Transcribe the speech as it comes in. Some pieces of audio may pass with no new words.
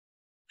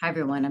Hi,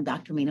 everyone. I'm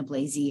Dr. Mina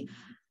Blazey.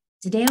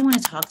 Today, I want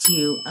to talk to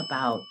you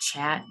about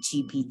Chat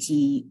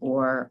GPT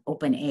or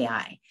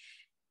OpenAI.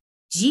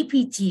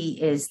 GPT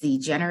is the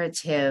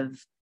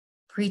generative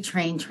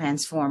pre-trained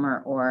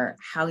transformer, or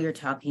how you're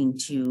talking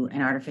to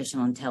an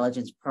artificial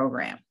intelligence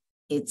program.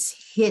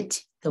 It's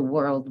hit the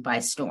world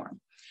by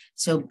storm.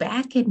 So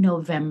back in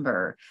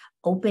November,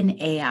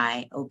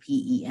 OpenAI,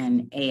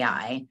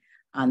 OpenAI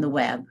on the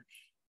web,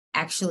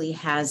 actually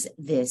has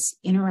this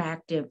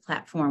interactive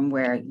platform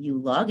where you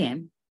log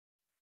in,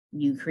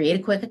 you create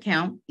a quick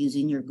account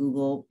using your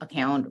Google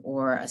account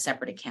or a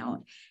separate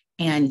account,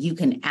 and you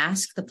can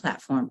ask the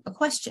platform a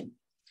question,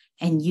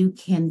 and you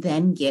can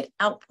then get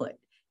output.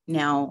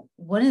 Now,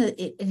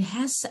 it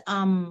has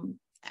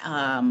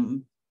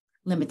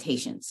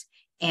limitations,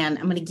 and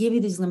I'm going to give you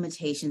these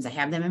limitations. I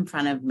have them in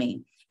front of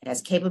me. It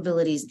has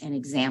capabilities and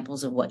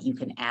examples of what you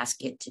can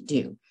ask it to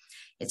do.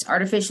 It's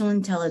artificial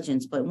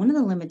intelligence, but one of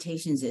the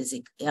limitations is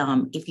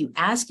if you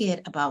ask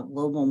it about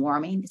global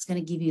warming, it's going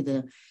to give you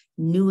the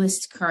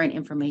newest current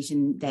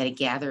information that it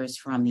gathers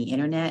from the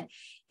internet.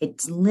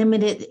 It's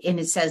limited, and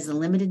it says the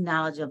limited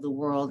knowledge of the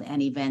world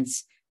and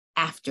events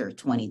after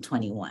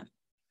 2021.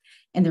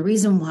 And the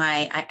reason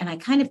why, I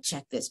kind of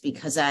checked this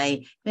because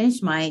I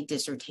finished my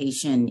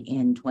dissertation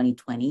in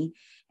 2020,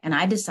 and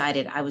I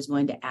decided I was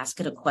going to ask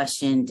it a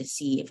question to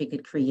see if it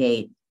could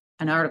create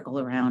an article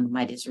around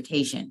my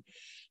dissertation.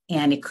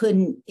 And it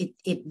couldn't,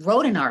 it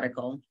wrote an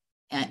article,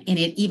 and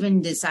it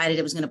even decided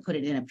it was going to put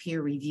it in a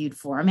peer-reviewed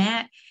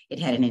format. It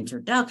had an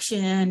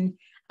introduction.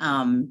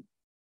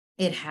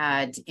 It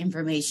had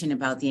information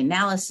about the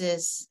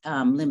analysis,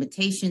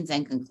 limitations,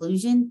 and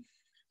conclusion.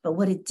 But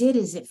what it did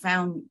is it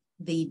found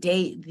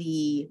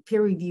the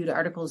peer-reviewed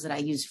articles that I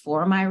used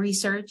for my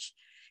research,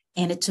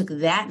 and it took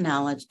that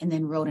knowledge and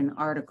then wrote an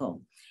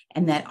article.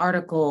 And that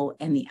article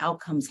and the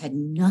outcomes had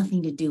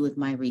nothing to do with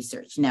my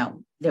research. Now,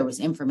 there was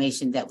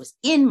information that was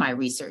in my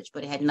research,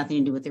 but it had nothing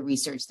to do with the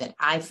research that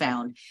I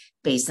found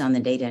based on the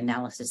data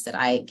analysis that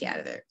I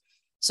gathered.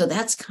 So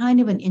that's kind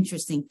of an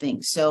interesting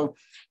thing. So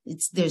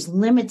there's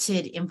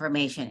limited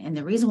information. And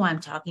the reason why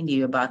I'm talking to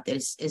you about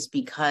this is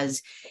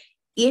because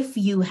if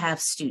you have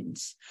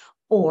students,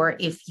 or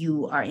if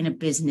you are in a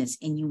business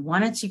and you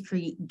wanted to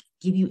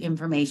give you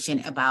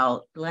information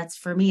about,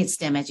 for me, it's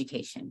STEM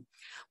education.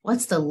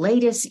 What's the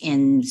latest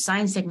in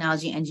science,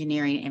 technology,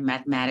 engineering, and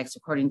mathematics,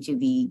 according to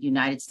the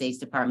United States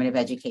Department of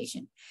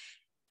Education?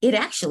 It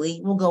actually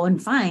will go and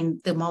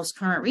find the most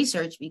current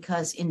research,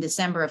 because in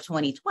December of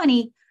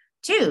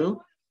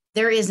 2022,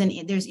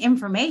 there's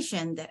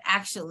information that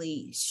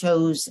actually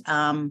shows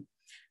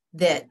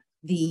that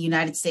the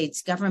United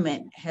States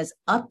government has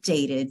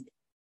updated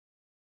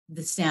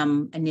the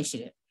STEM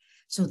initiative.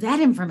 So that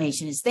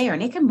information is there,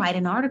 and it can write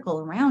an article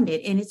around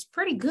it, and it's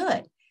pretty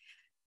good.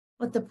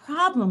 But the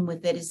problem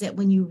with it is that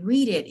when you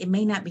read it, it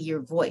may not be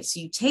your voice. So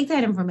you take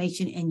that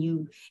information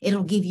and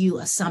it'll give you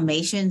a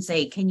summation,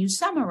 say, can you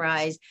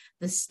summarize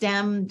the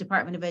STEM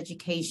Department of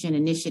Education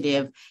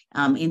initiative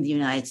in the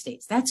United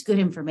States? That's good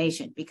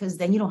information, because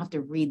then you don't have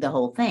to read the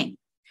whole thing.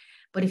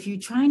 But if you're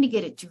trying to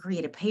get it to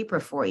create a paper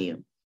for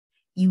you,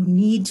 you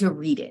need to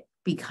read it.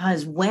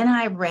 Because when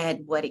I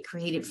read what it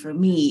created for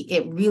me,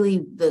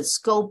 the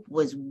scope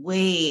was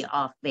way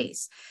off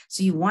base.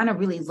 So you want to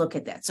really look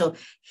at that. So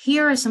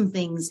here are some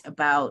things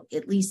about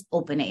at least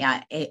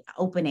OpenAI.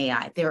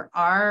 There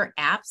are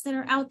apps that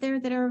are out there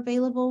that are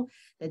available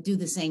that do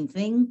the same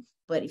thing.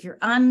 But if you're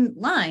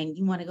online,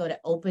 you want to go to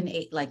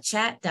like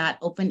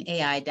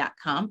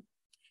chat.openai.com.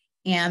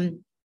 And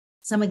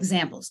some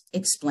examples: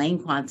 explain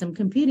quantum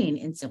computing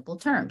in simple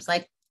terms.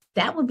 Like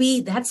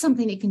that's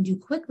something it can do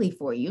quickly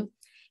for you.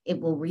 It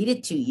will read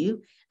it to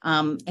you.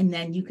 And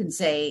then you can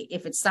say,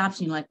 if it stops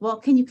and you're like, well,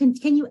 can you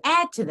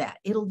add to that?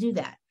 It'll do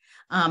that.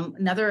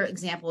 Another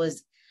example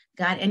is,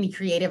 got any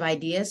creative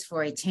ideas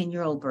for a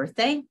 10-year-old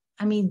birthday?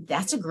 I mean,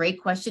 that's a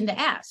great question to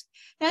ask.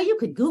 Now, you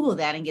could Google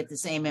that and get the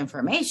same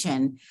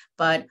information,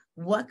 but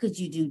what could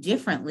you do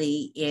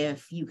differently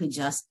if you could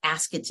just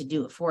ask it to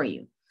do it for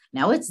you?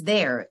 Now, it's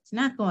there. It's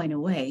not going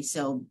away.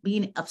 So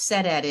being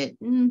upset at it,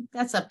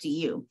 that's up to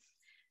you.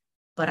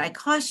 But I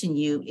caution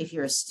you, if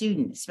you're a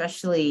student,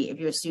 especially if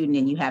you're a student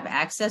and you have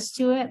access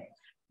to it,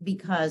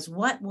 because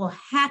what will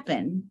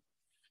happen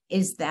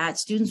is that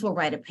students will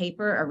write a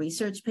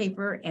research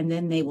paper, and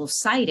then they will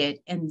cite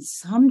it. And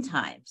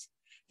sometimes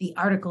the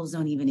articles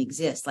don't even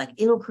exist. Like,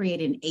 it'll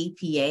create an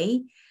APA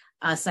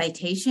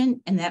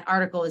citation, and that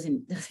article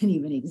doesn't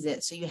even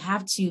exist. So you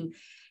have to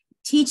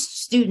teach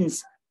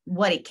students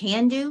what it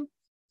can do,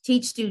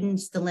 teach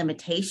students the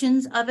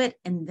limitations of it,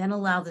 and then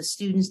allow the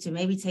students to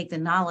maybe take the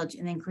knowledge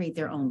and then create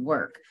their own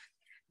work.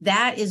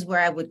 That is where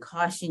I would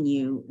caution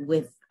you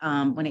with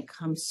when it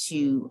comes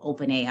to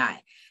OpenAI.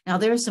 Now,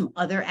 there are some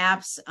other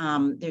apps.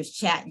 There's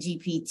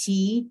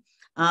ChatGPT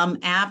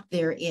app.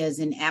 There is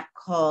an app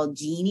called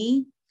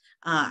Genie.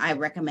 I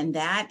recommend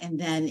that. And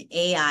then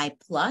AI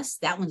Plus.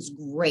 That one's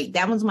great.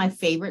 That one's my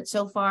favorite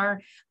so far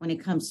when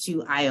it comes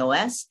to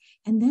iOS.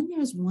 And then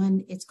there's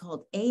one, it's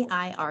called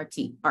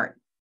AIRT, Art.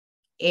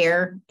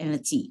 Air and a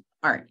T,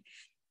 art.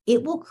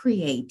 It will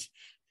create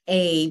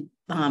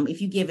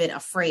if you give it a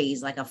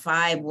phrase, like a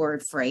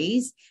 5-word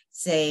phrase,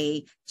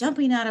 say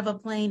jumping out of a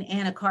plane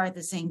and a car at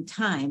the same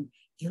time,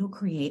 it'll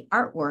create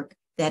artwork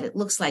that it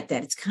looks like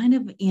that. It's kind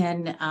of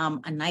in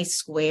a nice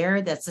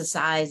square that's the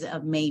size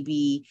of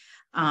maybe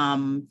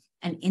an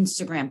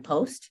Instagram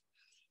post.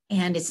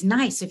 And it's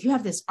nice. If you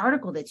have this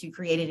article that you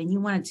created and you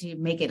wanted to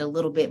make it a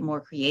little bit more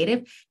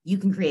creative, you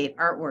can create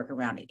artwork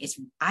around it.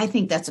 I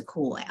think that's a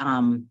cool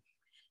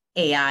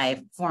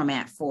AI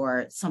format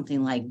for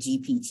something like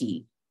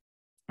GPT.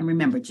 And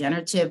remember,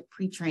 generative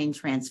pre-trained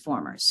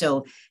transformer.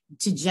 So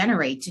to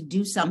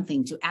do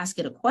something, to ask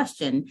it a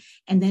question,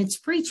 and then it's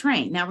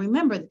pre-trained. Now,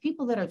 remember, the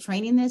people that are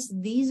training this,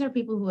 these are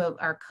people who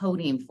are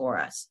coding for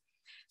us.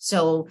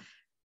 So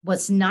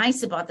what's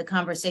nice about the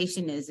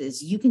conversation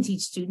is you can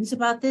teach students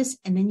about this,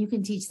 and then you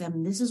can teach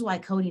them, this is why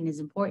coding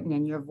is important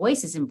and your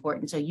voice is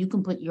important. So you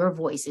can put your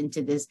voice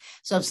into this.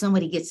 So if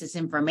somebody gets this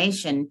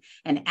information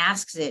and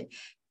asks it,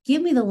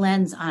 give me the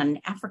lens on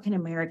African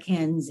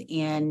Americans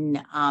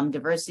in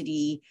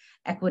diversity,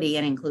 equity,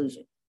 and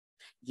inclusion.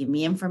 Give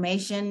me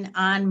information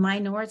on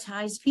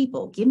minoritized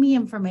people. Give me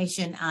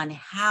information on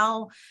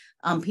how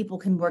people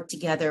can work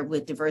together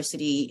with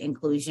diversity,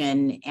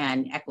 inclusion,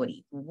 and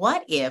equity.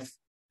 What if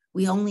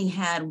we only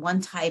had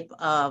one type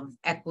of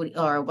equity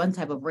or one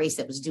type of race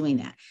that was doing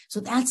that? So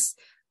that's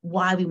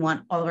why we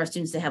want all of our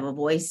students to have a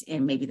voice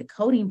in maybe the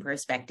coding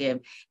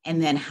perspective,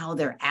 and then how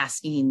they're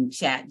asking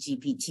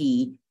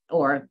ChatGPT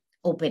or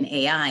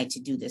OpenAI to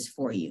do this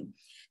for you.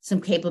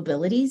 Some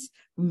capabilities.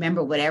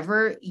 Remember,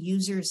 whatever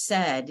user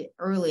said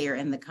earlier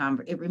in the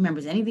it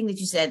remembers anything that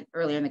you said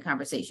earlier in the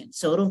conversation.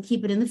 So it'll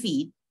keep it in the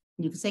feed.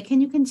 You can say, can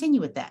you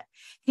continue with that?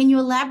 Can you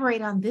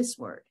elaborate on this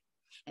word?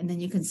 And then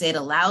you can say it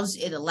allows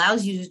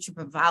users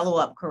to follow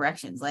up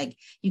corrections. Like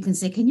you can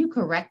say, can you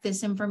correct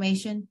this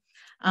information?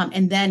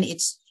 And then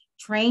it's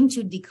trained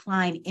to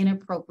decline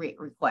inappropriate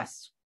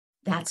requests.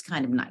 That's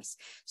kind of nice.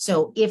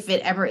 So if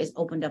it ever is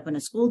opened up in a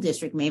school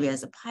district, maybe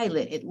as a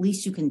pilot, at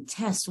least you can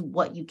test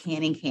what you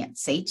can and can't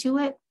say to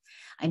it.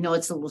 I know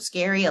it's a little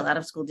scary. A lot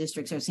of school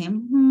districts are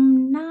saying,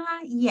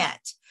 not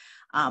yet.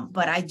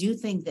 But I do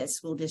think that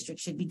school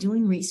districts should be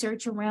doing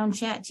research around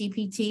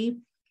ChatGPT,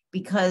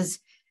 because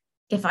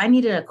if I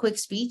needed a quick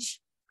speech,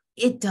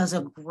 it does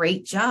a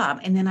great job.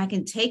 And then I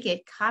can take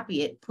it,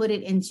 copy it, put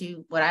it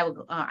into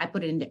I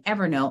put it into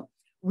Evernote,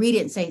 read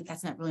it and say,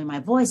 that's not really my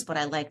voice, but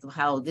I like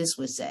how this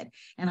was said.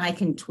 And I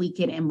can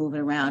tweak it and move it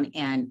around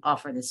and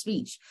offer the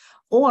speech.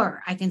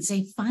 Or I can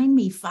say, find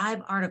me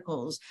 5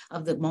 articles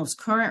of the most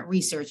current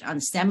research on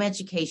STEM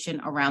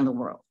education around the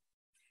world.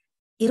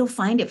 It'll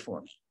find it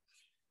for me.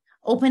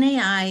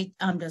 OpenAI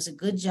does a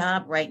good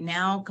job right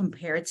now,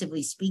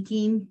 comparatively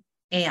speaking.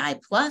 AI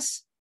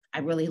Plus, I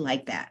really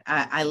like that.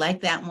 I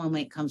like that one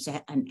when it comes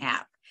to an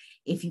app.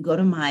 If you go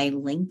to my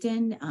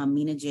LinkedIn,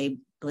 Mina Jo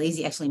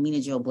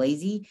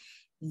Blasey,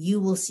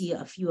 you will see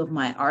a few of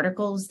my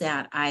articles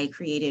that I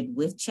created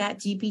with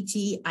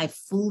ChatGPT. I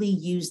fully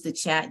use the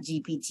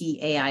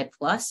ChatGPT AI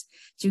Plus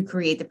to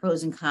create the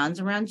pros and cons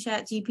around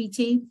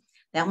ChatGPT.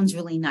 That one's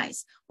really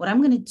nice. What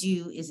I'm going to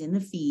do is in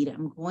the feed,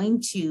 I'm going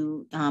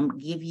to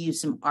give you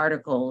some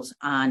articles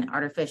on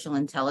artificial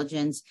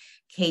intelligence,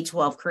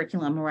 K-12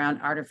 curriculum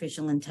around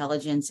artificial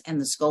intelligence and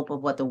the scope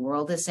of what the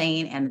world is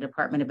saying and the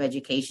Department of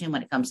Education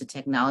when it comes to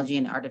technology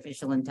and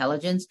artificial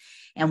intelligence,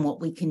 and what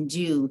we can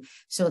do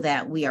so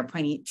that we are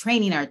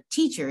training our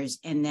teachers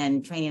and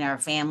then training our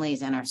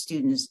families and our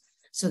students,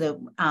 so that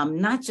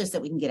not just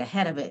that we can get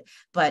ahead of it,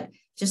 but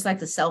just like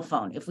the cell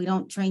phone, if we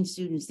don't train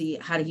students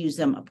how to use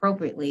them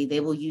appropriately,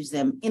 they will use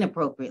them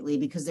inappropriately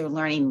because they're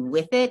learning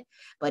with it.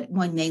 But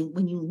when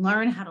you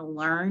learn how to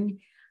learn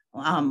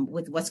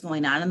with what's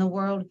going on in the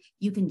world,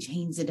 you can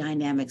change the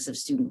dynamics of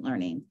student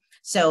learning.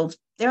 So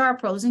there are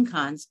pros and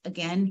cons.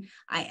 Again,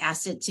 I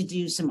asked it to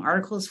do some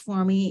articles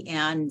for me,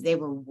 and it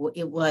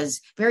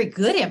was very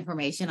good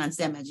information on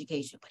STEM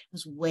education, but it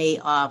was way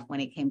off when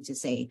it came to,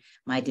 say,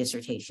 my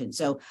dissertation.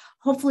 So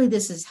hopefully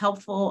this is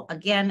helpful.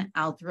 Again,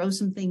 I'll throw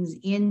some things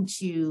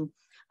into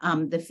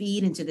the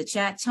feed, into the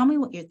chat. Tell me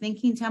what you're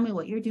thinking. Tell me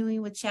what you're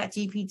doing with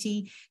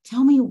ChatGPT.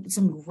 Tell me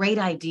some great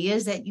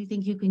ideas that you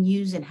think you can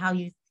use and how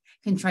you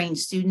can train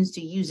students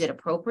to use it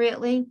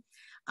appropriately.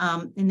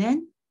 And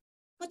then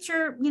what's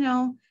your,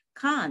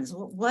 cons?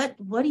 What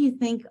do you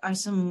think are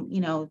some,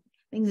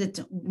 things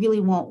that really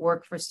won't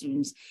work for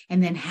students?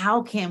 And then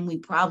how can we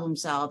problem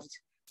solve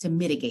to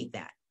mitigate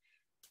that?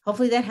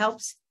 Hopefully that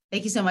helps.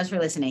 Thank you so much for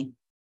listening.